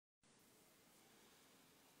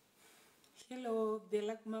Hello, the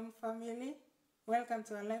Luckymum family. Welcome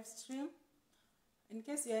to our live stream. In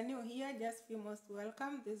case you are new here, just feel most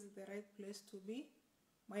welcome. This is the right place to be.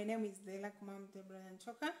 My name is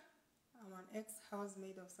theluckymumdebranyanchoka. I'm an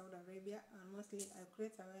ex-housemaid of Saudi Arabia, and mostly I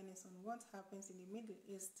create awareness on what happens in the Middle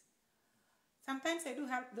East. Sometimes I do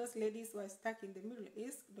help those ladies who are stuck in the Middle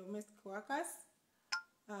East, domestic workers.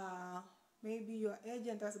 Maybe your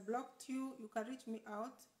agent has blocked you. You can reach me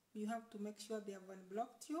out. You have to make sure they haven't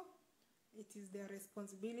blocked you. It is their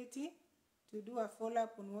responsibility to do a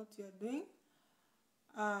follow-up on what you are doing.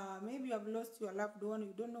 Maybe you have lost your loved one.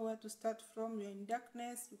 You don't know where to start from. You're in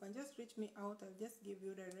darkness. You can just reach me out. I'll just give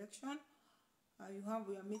you direction. You have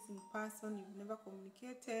your missing person. You've never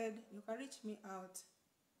communicated. You can reach me out.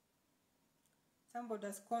 Somebody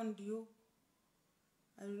has conned you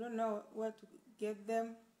and you don't know where to get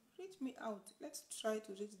them. Reach me out. Let's try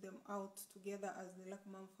to reach them out together as the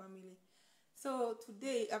Luckymum family. So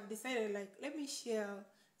today I've decided, let me share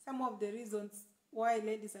some of the reasons why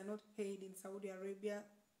ladies are not paid in Saudi Arabia.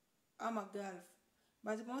 I'm a Gulf,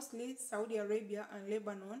 but mostly Saudi Arabia and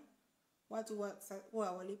Lebanon, watu wa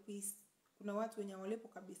hawalipi, kuna watu wenye hawalipo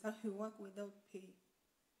kabisa, who work without pay.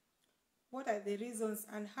 What are the reasons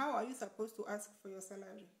and how are you supposed to ask for your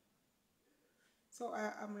salary? So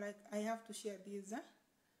I'm like, I have to share this.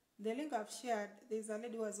 The link I've shared, there's a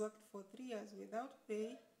lady who has worked for 3 years without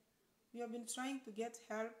pay. We have been trying to get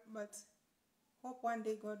help, but hope one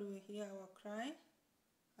day God will hear our cry.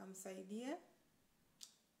 I'm Saidia.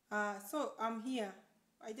 So I'm here.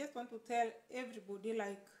 I just want to tell everybody,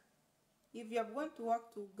 if you have gone to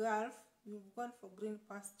work to Gulf, you've gone for green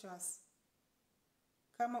pastures.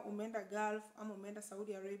 Kama umeenda Gulf ama umeenda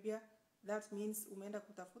Saudi Arabia, that means umeenda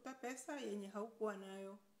kutafuta pesa yenye haukuwa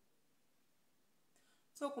nayo.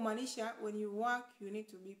 So kumaanisha, when you work, you need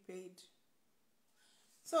to be paid.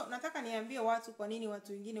 So nataka niambie watu kwa nini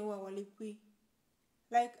watu wengine huwa walipwi.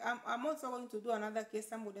 I'm also going to do another case.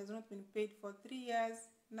 Somebody has not been paid for 3 years,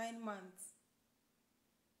 9 months.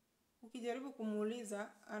 Ukijaribu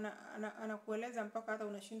kumuuliza, anakueleza mpaka hata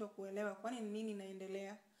unashindwa kuelewa kwani nini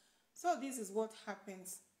inaendelea. So this is what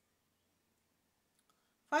happens.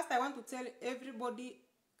 First, I want to tell everybody,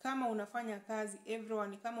 kama unafanya kazi,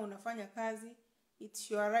 everyone, kama unafanya kazi,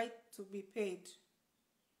 it's your right to be paid.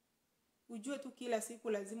 Ujue tu kila siku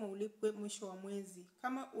lazima ulipwe mwisho wa mwezi.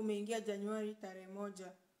 Kama umeingia Januari tarehe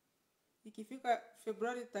 1, ikifika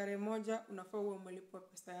Februari tarehe 1 unafaa uwe umelipwa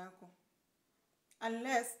pesa yako.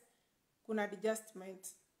 Unless kuna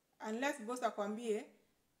adjustment. Unless boss akwambie,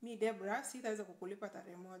 mi Debra sitaweza kukulipa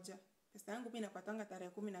tarehe 1. Pesa yangu mimi napatanga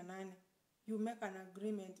tarehe 18. You make an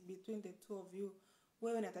agreement between the two of you.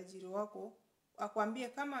 Wewe na tajiri wako akwambie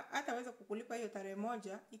kama hataweza kukulipa hiyo tarehe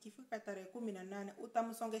 1, ikifika tarehe 18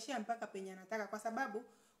 utamsongeshia mpaka penye anataka, kwa sababu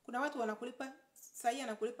kuna watu wanakulipa sasa,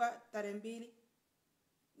 anakulipa tarehe 2,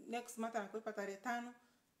 next month anakulipa tarehe 5,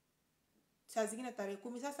 saa zingine tarehe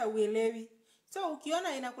 10. Sasa uelewi. So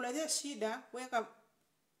ukiona inakuletea shida, weka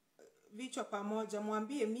vichwa pamoja,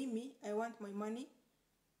 mwambie mimi I want my money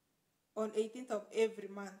on 18th of every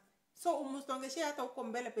month. So umsongeshia hata uko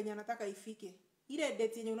mbele penye anataka ifike. Ile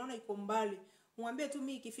date yenye unaona iko mbali, mwambie tu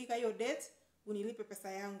mimi ikifika hiyo date unilipe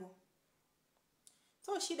pesa yangu.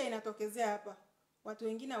 So shida inatokezea hapa. Watu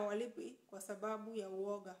wengine hawalipi kwa sababu ya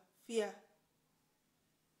uoga, fear.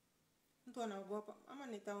 Mtu anaogopa, ama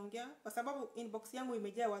nitaongea kwa sababu inbox yangu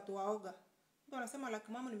imejaa watu waoga. Mtu anasema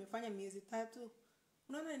mama nimefanya miezi 3.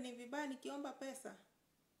 Unaona ni vibaya nikiomba pesa?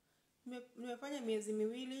 Nimefanya miezi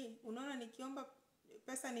 2, unaona nikiomba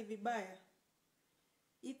pesa ni vibaya?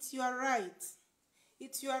 It's your right.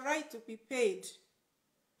 It's your right to be paid.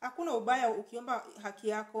 Hakuna ubaya ukiomba haki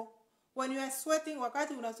yako. When you are sweating,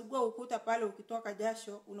 wakati unasugua ukuta pale ukitoka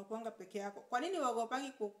jasho, unakuanga peke yako. Kwa nini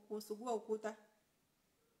wagopangi kusugua ukuta?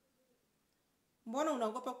 Mbona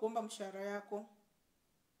unaogopa kuomba mshahara yako?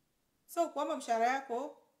 So kuomba mshahara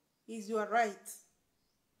yako is your right.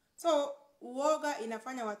 So uoga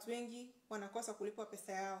inafanya watu wengi wanakosa kulipwa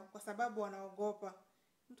pesa yao kwa sababu wanaogopa.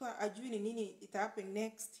 Mtu ajui ni nini ita happen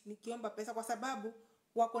next nikiomba pesa, kwa sababu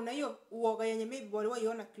wako na hiyo uoga yenye maybe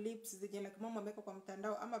waliona clips zenye mama ameweka kwa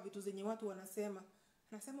mtandao ama vitu zenye watu wanasema.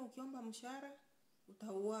 Anasema ukiomba mshahara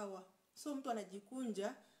utauawa. So mtu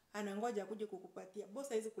anajikunja, anangoja akuje kukupatia. Boss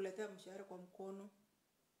haizi kuletea mshahara kwa mkono.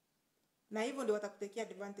 Na hivyo ndio watakutekea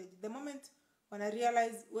advantage. The moment wana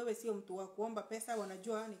realize wewe sio mtu wa kuomba pesa,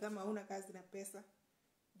 wanajua ni kama huna kazi na pesa.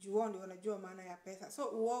 Juu ndio wanajua maana ya pesa. So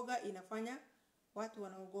uoga inafanya watu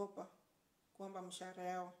wanaogopa kuomba mshahara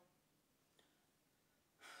yao.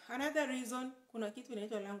 Another reason, kuna kitu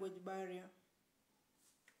inaitwa language barrier.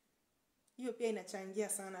 Hiyo pia inachangia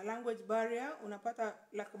sana. Language barrier, unapata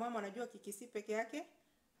mama anajua Kikisi peke yake,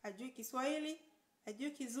 hajui Kiswahili,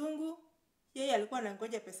 hajui Kizungu, yeye alikuwa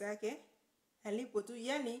anangoja pesa yake alipo tu.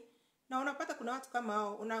 Yani, na unapata kuna watu kama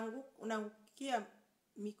hao, unaangukia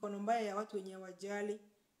mikono mbaya ya watu wenye wajali.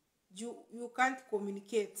 You can't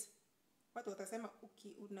communicate. Watu watasema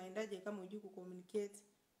unaendaje kama hujui kucommunicate?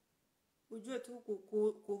 Ujue tu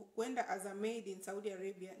kuenda as a maid in Saudi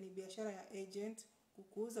Arabia ni biashara ya agent,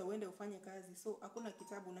 kukuuza uende ufanye kazi. So hakuna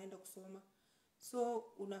kitabu unaenda kusoma. So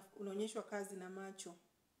unaonyeshwa kazi na macho.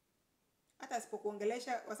 Hata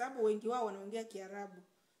asipokuongelesha, kwa sababu wengi wao wanaongea Kiarabu.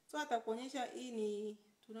 So atakuonyesha hii ni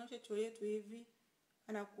tunaosha choo yetu hivi,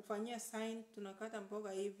 anakufanyia sign tunakata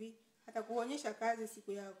mboga hivi, hata kuonyesha kazi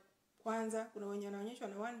siku ya kwanza. Kuna wenye wanaonyeshwa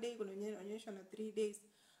na 1 day, kuna wenye wanaonyeshwa na 3 days.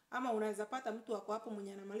 Ama unaweza pata mtu wako hapo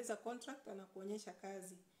mwenye anamaliza contract anakuonyesha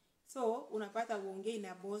kazi. So unapata uongei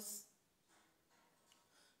na boss.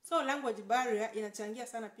 So language barrier inachangia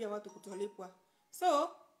sana pia watu kutolipwa.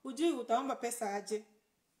 So hujui utaomba pesa aje.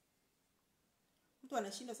 Mtu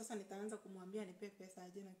anashinda sasa nitaanza kumwambia nipe pesa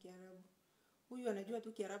aje na Kiarabu. Huyu anajua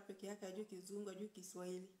tu Kiarabu peke yake, hajui Kizungu, hajui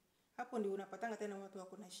Kiswahili. Hapo ndio unapatanga tena watu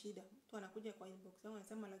wako na shida. Mtu anakuja kwa inbox yangu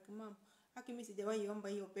anasema like mama, haki mimi sijawahi omba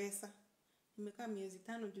hiyo pesa. Nimekaa miezi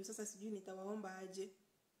 5 juu sasa sijui nitawaomba aje.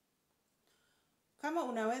 Kama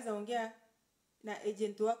unaweza ongea na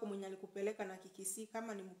agent wako mwenye alikupeleka na Kikisi,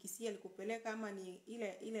 kama ni Mkisi alikupeleka ama ni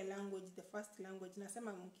ile language, the first language.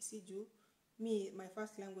 Nasema Mkisi juu my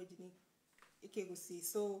first language ni Kigusi.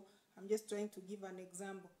 So I'm just trying to give an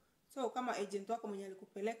example. So kama agent wako mwenye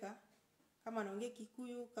alikupeleka, kama anaongea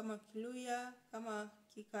Kikuyu, kama Kiluya, kama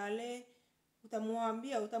Kikale,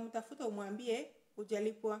 utamtafuta umwambie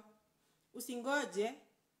hujalipwa. Usingoje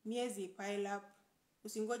miezi pile up.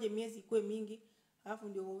 Usingoje miezi ikuwe mingi, alafu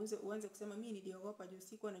ndio uanze kusema mimi niliogopa juu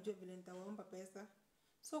sikuwa najua vile nitawaomba pesa.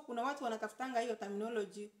 So kuna watu wanatafutanga hiyo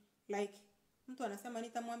terminology, like mtu anasema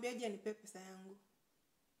nitamwambiaje anipe pesa yangu.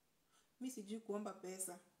 Mimi sijui kuomba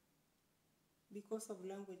pesa because of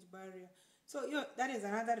language barrier. So that is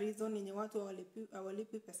another reason yenye watu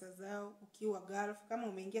hawalipi pesa zao ukiwa Gulf kama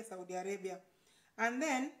umeingia Saudi Arabia. And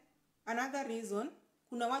then another reason,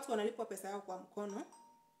 kuna watu wanalipwa pesa yao kwa mkono.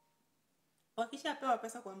 Wakishapewa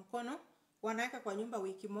pesa kwa mkono, wanaweka kwa nyumba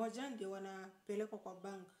wiki moja ndio wanapelekwa kwa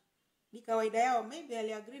bank. Ni kawaida yao, maybe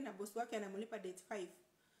aliagree na boss wake anamlipa date 5.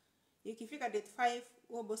 Ikifika date 5,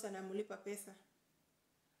 huo boss anamlipa pesa.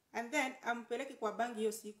 And then ampeleke kwa bank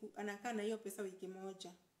hiyo siku, anakaa na hiyo pesa wiki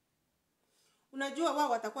moja. Unajua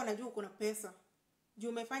wao watakuwa wanajua kuna pesa. Juu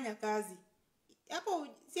umefanya kazi. Hapo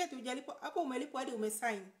si ati hujalipwa, hapo umelipwa hadi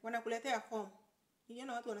umesign. Wanakuletea form.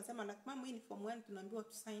 Niliona watu wanasema like mama hii ni form 1 tunaambiwa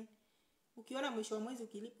tu sign. Ukiona mwisho wa mwezi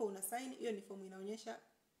ukilipwa una sign, hiyo ni form inaonyesha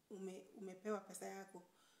umepewa pesa yako.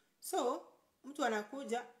 So mtu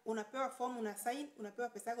anakuja, unapewa form, una sign, unapewa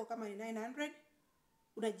pesa yako kama ni 900,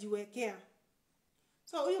 unajiwekea.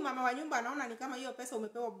 So huyu mama wa nyumba anaona ni kama hiyo pesa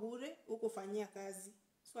umepewa bure, ukufanyia kazi.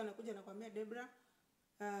 So anakuja anakuambia Debra,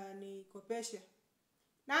 nikopeshe.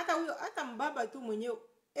 Na hata mbaba tu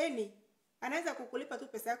mwenyewe anaweza kukulipa tu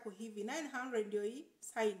pesa yako hivi 900 ndio hii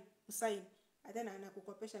usign. Atena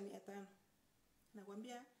anakukopesha 500.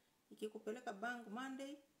 Anakuambia nikikupeleka bank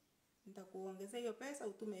Monday nitakuongezea hiyo pesa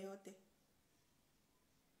utume yote.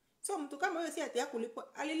 So mtu kama huyo si ati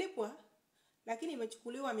yakulipwa, alilipwa lakini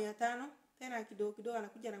imechukuliwa 500, tena kidogo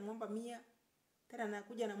anakuja anamuomba 100, tena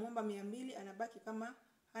anakuja anamuomba 200, anabaki kama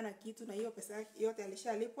hana kitu na hiyo pesa yote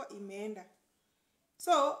alishalipwa imeenda.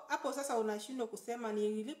 So hapo sasa unashindwa kusema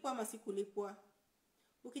nililipwa ama sikulipwa.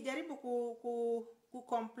 Ukijaribu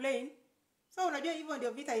complain, so unajua hivyo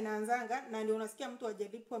ndio vita inaanzanga, na ndio unasikia mtu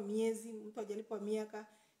hajalipwa miezi, mtu hajalipwa miaka.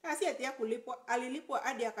 Na si ati kulipwa, alilipwa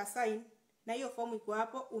hadi akasign, na hiyo form iko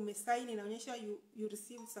hapo, umesign inaonyesha you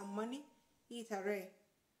received some money hii tarehe.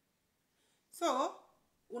 So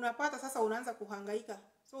unapata sasa unaanza kuhangaika.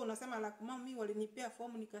 So unasema la mami walinipea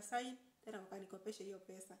form nikasign, tena wakanikopesha hiyo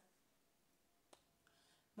pesa.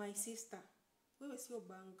 My sister, wewe sio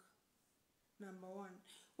bank. Number 1.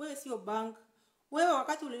 Wewe sio bank. Wewe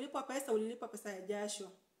wakati ulilipa pesa ya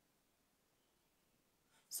jasho.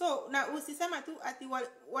 So na usisema tu ati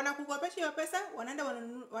wanakukopesha hiyo pesa, wanaenda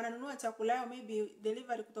wananunua chakula yao maybe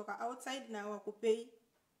delivery kutoka outside na wakupei.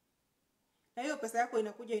 Na hiyo pesa yako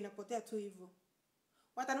inakuja inapotea tu hivyo.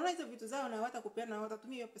 Watanunua hizo vitu zao na watakupea na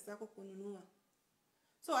watatumia hiyo pesa yako kununua.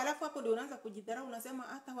 So alafu hapo ndio unaanza kujidharau, unasema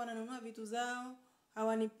hata wananunua vitu zao,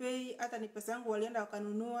 hawanipei, hata ni pesa yangu walienda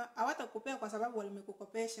wakanunua, hawatakupea kwa sababu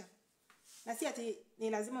walimekukopesha. Na si ati ni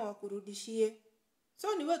lazima wakurudishie.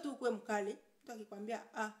 So ni wewe tu ukue mkali. Mtu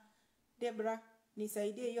akikwambia Debra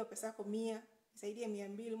nisaidie hiyo pesa yako 100, nisaidie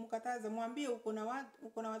 200, mkataze, mwambie uko na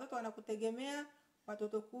watoto wanakutegemea,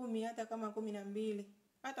 watoto 10 hata kama 12.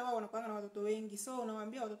 hata wao wanakuanga na watoto wengi, so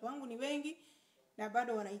unawaambia watoto wangu ni wengi na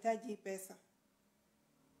bado wanahitaji pesa.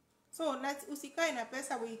 So usikae na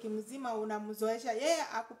pesa wiki mzima unamzoesha yeye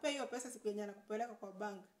akupe hiyo pesa siku yenye anakupeleka kwa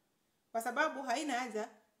bank, kwa sababu haina haja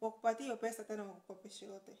wa kupatia hiyo pesa tena wakukopesha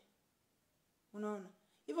yote. Unaona?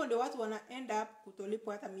 Hivyo ndio watu wana end up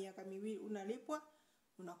kutolipwa hata miaka miwili. Unalipwa,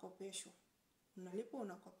 unakopeshwa. Unalipwa,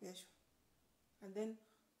 unakopeshwa. And then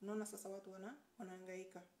unaona sasa watu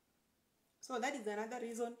wanahangaika. So that is another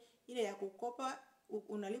reason, ile ya kukopa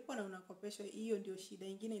unalipwa na unakopeshwa. Hiyo ndio shida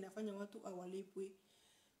nyingine inafanya watu hawalipwi.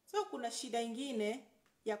 So kuna shida nyingine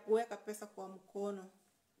ya kuweka pesa kwa mkono.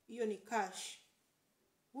 Hiyo ni cash.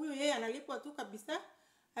 Huyu yeye analipwa tu kabisa,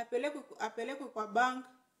 apelekwe kwa bank.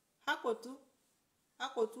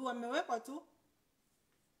 Hako tu amewekwa tu.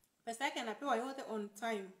 Pesa yake anapewa yote on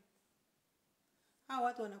time. Hao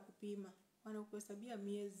watu wanakupima, wanakuhesabia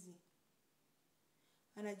miezi.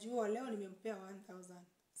 Anajua leo nimempea 1000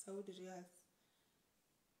 Saudi riyals.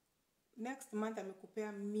 Next month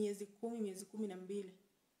amekupea miezi 10, miezi 12,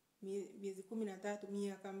 miezi 13,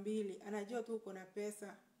 miaka 2. Anajua tu uko na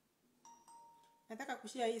pesa. Nataka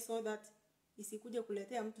kushare hii so that isikuje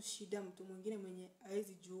kuletea mtu shida, mtu mwingine mwenye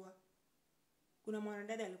hawezi jua. Kuna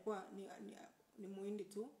mwanadada alikuwa ni Muhindi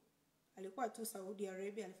tu. Alikuwa tu Saudi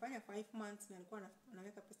Arabia, alifanya 5 months na alikuwa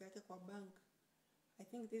anaweka pesa yake kwa bank. I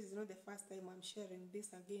think this is not the first time I'm sharing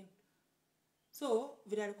this again. So,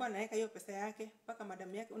 vile alikuwa anaweka hiyo pesa yake mpaka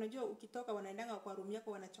madam yake, unajua ukitoka wanaendanga kwa room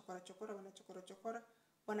yako wanachokora,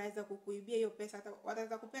 wanaweza kukuibia hiyo pesa, hata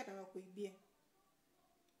wataweza kupea hata wakuibie.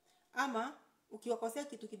 Ama ukiwakosea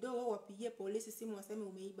kitu kidogo wapigie polisi simu waseme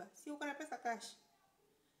umeiba. Si uko na pesa cash?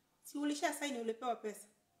 Si ulisha sign ulipewa pesa?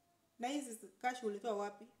 Na hizi cash ulitoa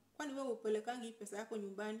wapi? Kwani wewe upelekangi hii pesa yako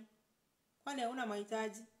nyumbani? Kwani hauna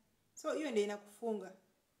mahitaji? So hiyo ndio inakufunga.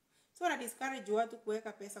 So na discourage watu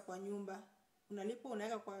kuweka pesa kwa nyumba. Unalipwa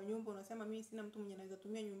unaweka kwa nyumba, unasema mimi sina mtu mwenye anaweza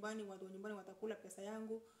tumia nyumbani, watu wa nyumbani watakula pesa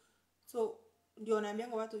yangu. So ndio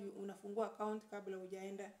naambianga watu unafungua account kabla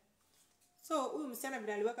hujaenda. So huyu msichana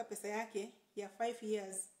vile aliweka pesa yake ya 5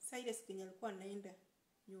 years, sasa ile siku yenye alikuwa anaenda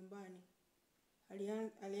nyumbani,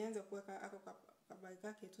 alianza kuweka ako kabagi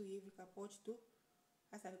kake tu hivi kapoch tu.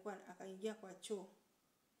 Sasa alikuwa akaingia kwa choo.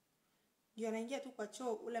 Ndio anaingia tu kwa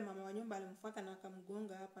choo, ule mama wa nyumba alimfuata na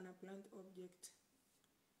akamgonga hapa na blunt object.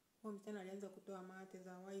 Huyo msichana alianza kutoa mate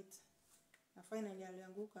za white. Na finally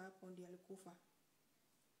alianguka hapo, ndio alikufa.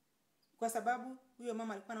 Kwa sababu huyo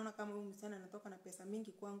mama alikuwa anaona kama huyu msichana anatoka na pesa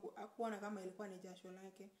mingi kwangu, hakuona kama ilikuwa ni jasho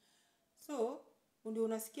lake. So ndio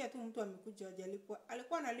unasikia tu mtu amekuja hajalipwa.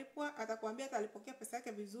 Alikuwa analipwa, atakwambia hata alipokea pesa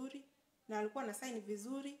yake vizuri na alikuwa na sign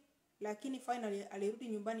vizuri, lakini finally alirudi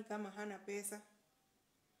nyumbani kama hana pesa.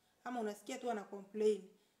 Ama unasikia tu ana complain.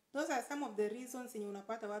 Those are some of the reasons yenye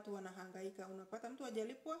unapata watu wanahangaika. Unapata mtu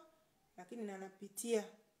hajalipwa lakini anapitia.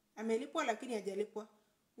 Amelipwa lakini hajalipwa.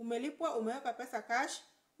 Umelipwa, umeweka pesa cash.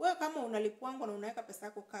 Wewe kama unalipwangu na unaweka pesa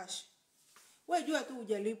yako cash, wewe jua tu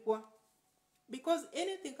hujalipwa. Because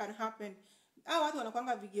anything can happen. Hao watu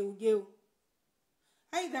wanakuanga vigeugeu.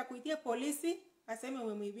 Aidha kuitia polisi aseme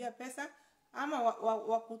umemwibia pesa, ama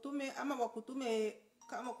wakutume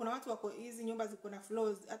kama kuna watu wako hizi nyumba ziko na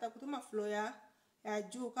floors, atakutuma floor ya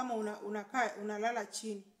juu kama unakaa unalala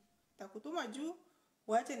chini. Atakutuma juu,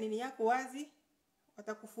 waache nini yako wazi,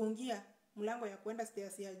 watakufungia mlango ya kwenda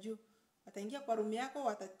stairs ya juu. Wataingia kwa room yako,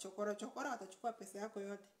 watachokora, watachukua pesa yako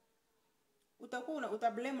yote. Utakuwa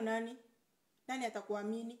utablame nani? Nani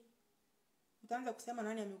atakuamini? Utaanza kusema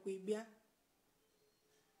nani amekuibia?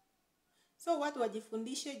 So watu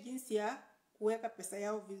wajifundishe jinsi ya kuweka pesa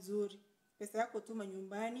yao vizuri. Pesa yako tuma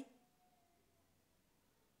nyumbani.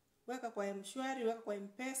 Weka kwa M-Shwari, weka kwa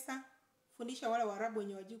M-Pesa. Fundisha wale Waarabu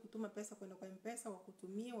wenye wajui kutuma pesa kwenda kwa M-Pesa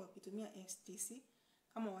wakitumia STC.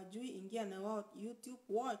 Kama wajui, ingia na wao YouTube,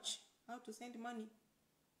 watch how to send money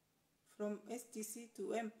from STC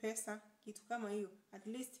to M-Pesa, kitu kama hiyo. At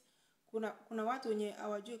least kuna watu wenye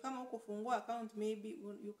hawajui, kama huko fungua account maybe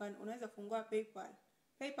unaweza fungua PayPal.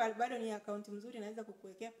 PayPal bado ni account mzuri, inaweza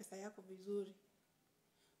kukuwekea pesa yako vizuri.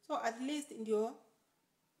 So at least ndio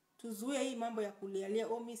tuzuie hii mambo ya kulialia,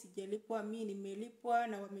 mimi sijalipwa, mimi nimelipwa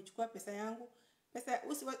na wamechukua pesa yangu. Pesa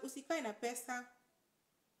usikae na pesa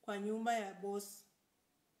kwa nyumba ya boss.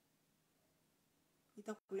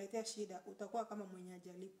 Itakuletea shida, utakuwa kama mwenye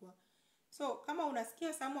hajalipwa. So kama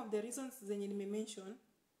unasikia some of the reasons zenye nimemention,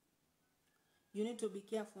 you need to be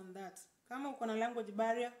careful on that. Kama uko na language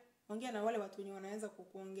barrier, ongea na wale watu wenye wanaweza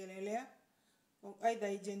kukuongelelea, either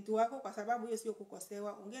agent wako, kwa sababu hiyo sio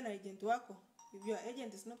kukosewa. Ongea na agent wako. If your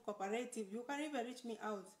agent is not cooperative, you can even reach me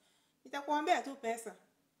out. Nitakuambia tu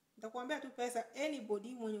pesa.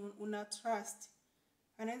 Anybody mwenye una trust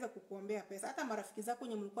anaweza kukuombea pesa. Hata marafiki zako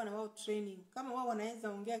wenye mlikuwa na wao training, kama wao wanaweza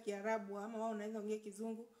ongea Kiarabu ama wao wanaweza ongea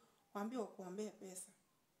Kizungu, waambie wakuombea pesa.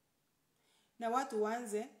 Na watu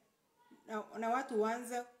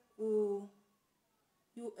waanze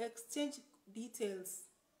you exchange details.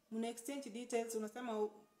 Muna exchange details, unasema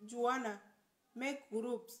juana, make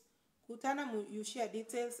groups, kutana, you share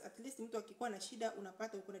details. At least mtu akikuwa na shida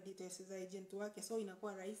unapata uko na details za agent wake, so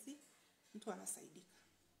inakuwa rahisi, mtu anasaidika.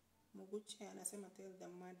 Muguche anasema tell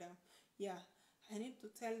them madam. Yeah, I need to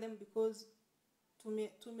tell them because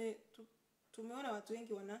tumeona watu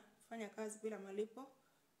wengi wanafanya kazi bila malipo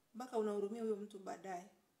mpaka unahurumia huyo mtu baadaye.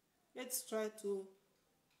 Let's try to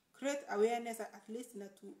create awareness at least, na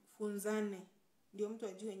tufunzane ndio mtu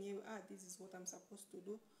ajue yenyewe, this is what I'm supposed to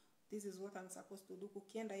do, this is what I'm supposed to do.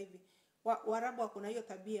 Kukienda hivi Waarabu wako na hiyo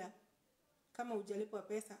tabia, kama hujalipwa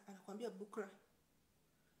pesa anakuambia bukra.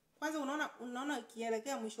 Kwanza unaona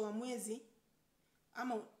ikielekea mwisho wa mwezi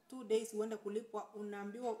ama 2 days uende kulipwa,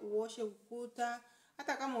 unaambiwa uoshe ukuta.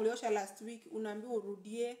 Hata kama uliosha last week unaambiwa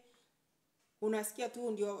urudie. Unasikia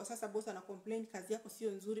tu ndio sasa boss ana complain kazi yako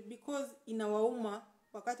sio nzuri, because inawauma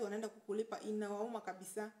wakati wanaenda kukulipa, inawauma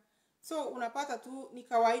kabisa. So unapata tu ni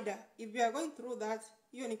kawaida. If you are going through that,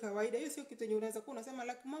 hiyo ni kawaida. Hiyo sio kitu yenye unaweza kuwa unasema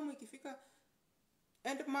like mama ikifika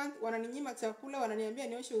end month wananinyima chakula, wananiambia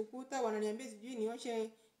nioshe ukuta, wananiambia sijui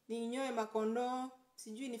ninyoe makondoo,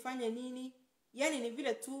 sijui nifanye nini. Yani ni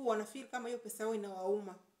vile tu wanafeel kama hiyo pesa yao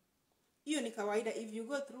inawauma. Hiyo ni kawaida. If you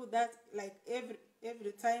go through that like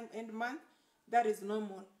every time end month, that is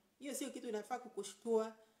normal. Hiyo sio kitu inafaa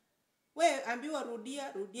kukushtua. Wewe ambiwa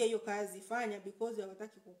rudia hiyo kazi, fanya, because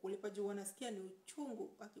hawataki kukulipa juu wanasikia ni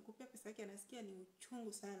uchungu. Akikupea pesa yake anasikia ni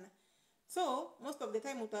uchungu sana. So most of the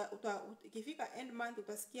time ikifika end month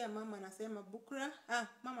utasikia mama anasema bukra.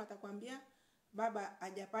 Mama atakwambia baba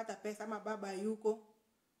hajapata pesa ama baba yuko.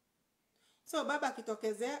 So baba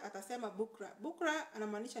akitokezea atasema bukra. Bukra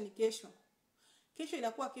anamaanisha ni kesho. Kesho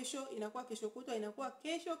inakuwa kesho, inakuwa kesho kutwa, inakuwa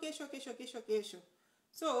kesho.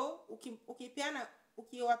 So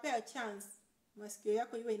ukiwapea chance, masikio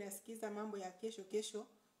yako iwe inasikiza mambo ya kesho,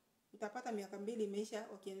 utapata miaka 2 imeisha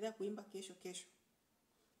wakiendelea kuimba kesho.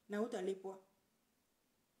 Na hutalipwa.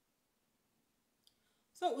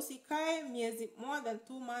 So usikae miezi more than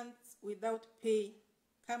 2 months without pay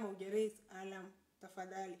kama hujaraise alarm,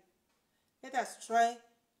 tafadhali. Let us try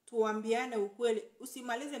tuambiane ukweli.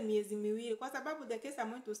 Usimalize miezi 2 kwa sababu the case I'm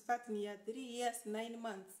going to start ni ya 3 years 9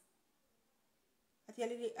 months. Ati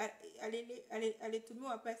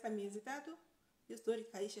alitumiwa pesa miezi 3, hiyo story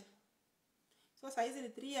kaisha. So sasa hizi ni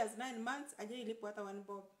 3 years 9 months hajailipwa hata 1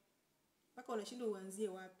 bob. Mpaka unashindwa uanzie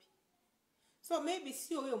wapi. So maybe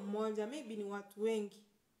sio huyo mmoja, maybe ni watu wengi.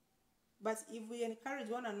 But if we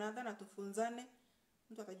encourage one another na tufunzane,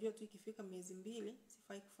 mtu atajua tu ikifika miezi 2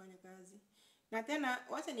 sifai kufanya kazi. Na tena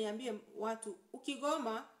wacha niambie watu,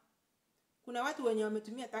 ukigoma kuna watu wenye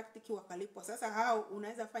wametumia tactic wakalipwa. Sasa hao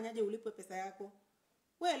unaweza fanyaje ulipwe pesa yako?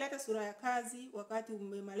 Wewe leta sura ya kazi wakati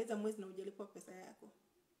umemaliza mwezi na hujalipwa pesa yako.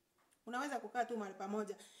 Unaweza kukaa tu mahali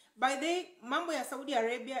pamoja. By the way, mambo ya Saudi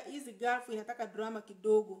Arabia, hizi Gulf inataka drama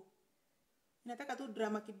kidogo. Inataka tu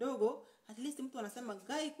drama kidogo, at least mtu anasema,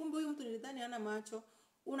 "Guy, kumbe huyu mtu nilidhani hana macho."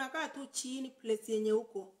 Unakaa tu chini place yenye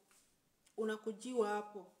huko. Unakujiwa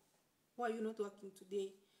hapo. Why are you not working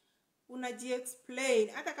today? Unaji-explain.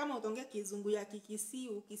 Hata kama utaongea Kizungu ya Kikisii,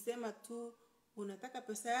 ukisema tu unataka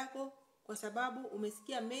pesa yako kwa sababu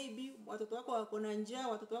umesikia maybe watoto wako wako na njaa,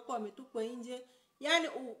 watoto wako wametupwa nje, yani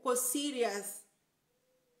uko serious,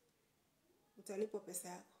 utalipwa pesa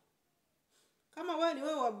yako. Kama wewe ni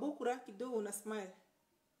wewe wa bukra kidogo una smile,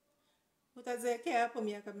 utazeekea hapo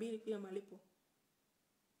miaka 2 pia malipo.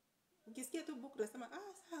 Ukisikia tu bukra sema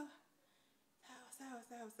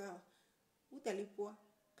sawa, utalipwa.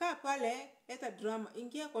 Kaa pale, leta drama,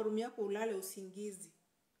 ingia kwa room yako ulale usingizi.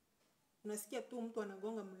 Unasikia tu mtu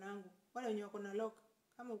anagonga mlango. Wale wenye wako na lock,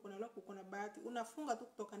 kama uko na lock uko na bahati, unafunga tu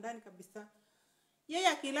kutoka ndani kabisa. Yeye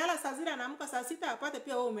akilala saa 0 anaamka saa 6 apate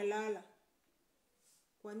pia wewe umelala.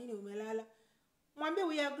 Kwa nini umelala? Mwambie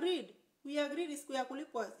we agreed siku ya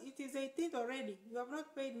kulipwa. It is 18th already. You have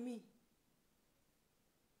not paid me.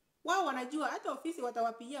 Wao wanajua, hata ofisi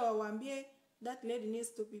watawapigia wawaambie that lady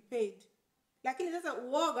needs to be paid. Lakini sasa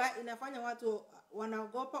uoga inafanya watu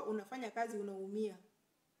wanaogopa, unafanya kazi unaumia.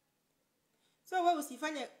 So wewe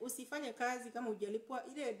usifanye kazi kama hujalipwa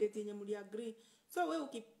ile date yenye mliagree. So wewe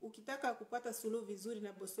ukitaka kupata suluhu vizuri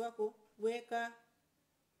na boss wako, weka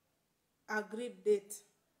agreed date.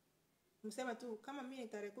 Msema tu kama mimi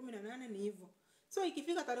tarehe 18 ni hivyo. So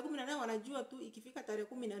ikifika tarehe 18 wanajua tu ikifika tarehe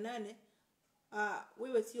 18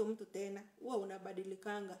 wewe sio mtu tena. Wewe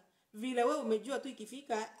unabadilikanga. Vile wewe umejua tu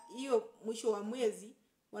ikifika hiyo mwisho wa mwezi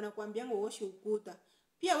wanakuambianga uoshe ukuta.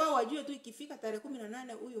 Pia wao wajue tu ikifika tarehe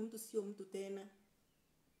 18 huyu mtu sio mtu tena.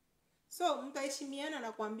 So mtaheshimiana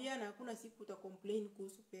na kuambia, na hakuna siku uta complain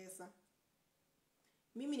kuhusu pesa.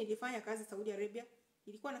 Mimi nilifanya kazi Saudi Arabia,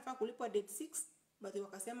 nilikuwa nafaa kulipwa date 6, but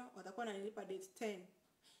wakasema watakuwa wananilipa date 10.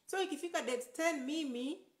 So ikifika date 10,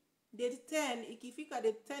 mimi date 10 ikifika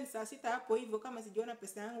date 10 saa 6 hapo hivyo, kama sijiona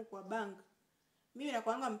pesa yangu kwa bank, mimi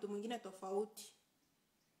nakuanga mtu mwingine tofauti.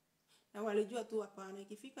 Na walijua tu hapana,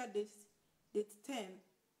 ikifika date 10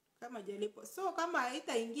 kama jalipo. So kama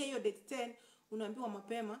haitaingia hiyo date 10, unaambiwa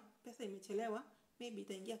mapema, pesa imechelewa, maybe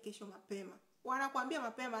itaingia kesho mapema. Wanakuambia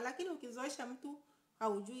mapema, lakini ukizoesha mtu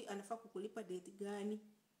haujui anafaa kukulipa date gani.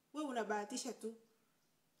 Wewe unabahatisha tu.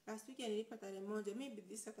 Last week nilipa tarehe 1, maybe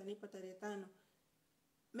this atanipa tarehe 5.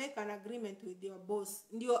 Make an agreement with your boss.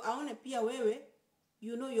 Ndio aone pia wewe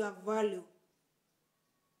you know your value.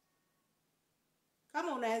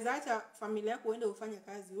 Kama unaweza acha familia yako uende ufanye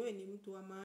kazi, wewe ni mtu wa maana.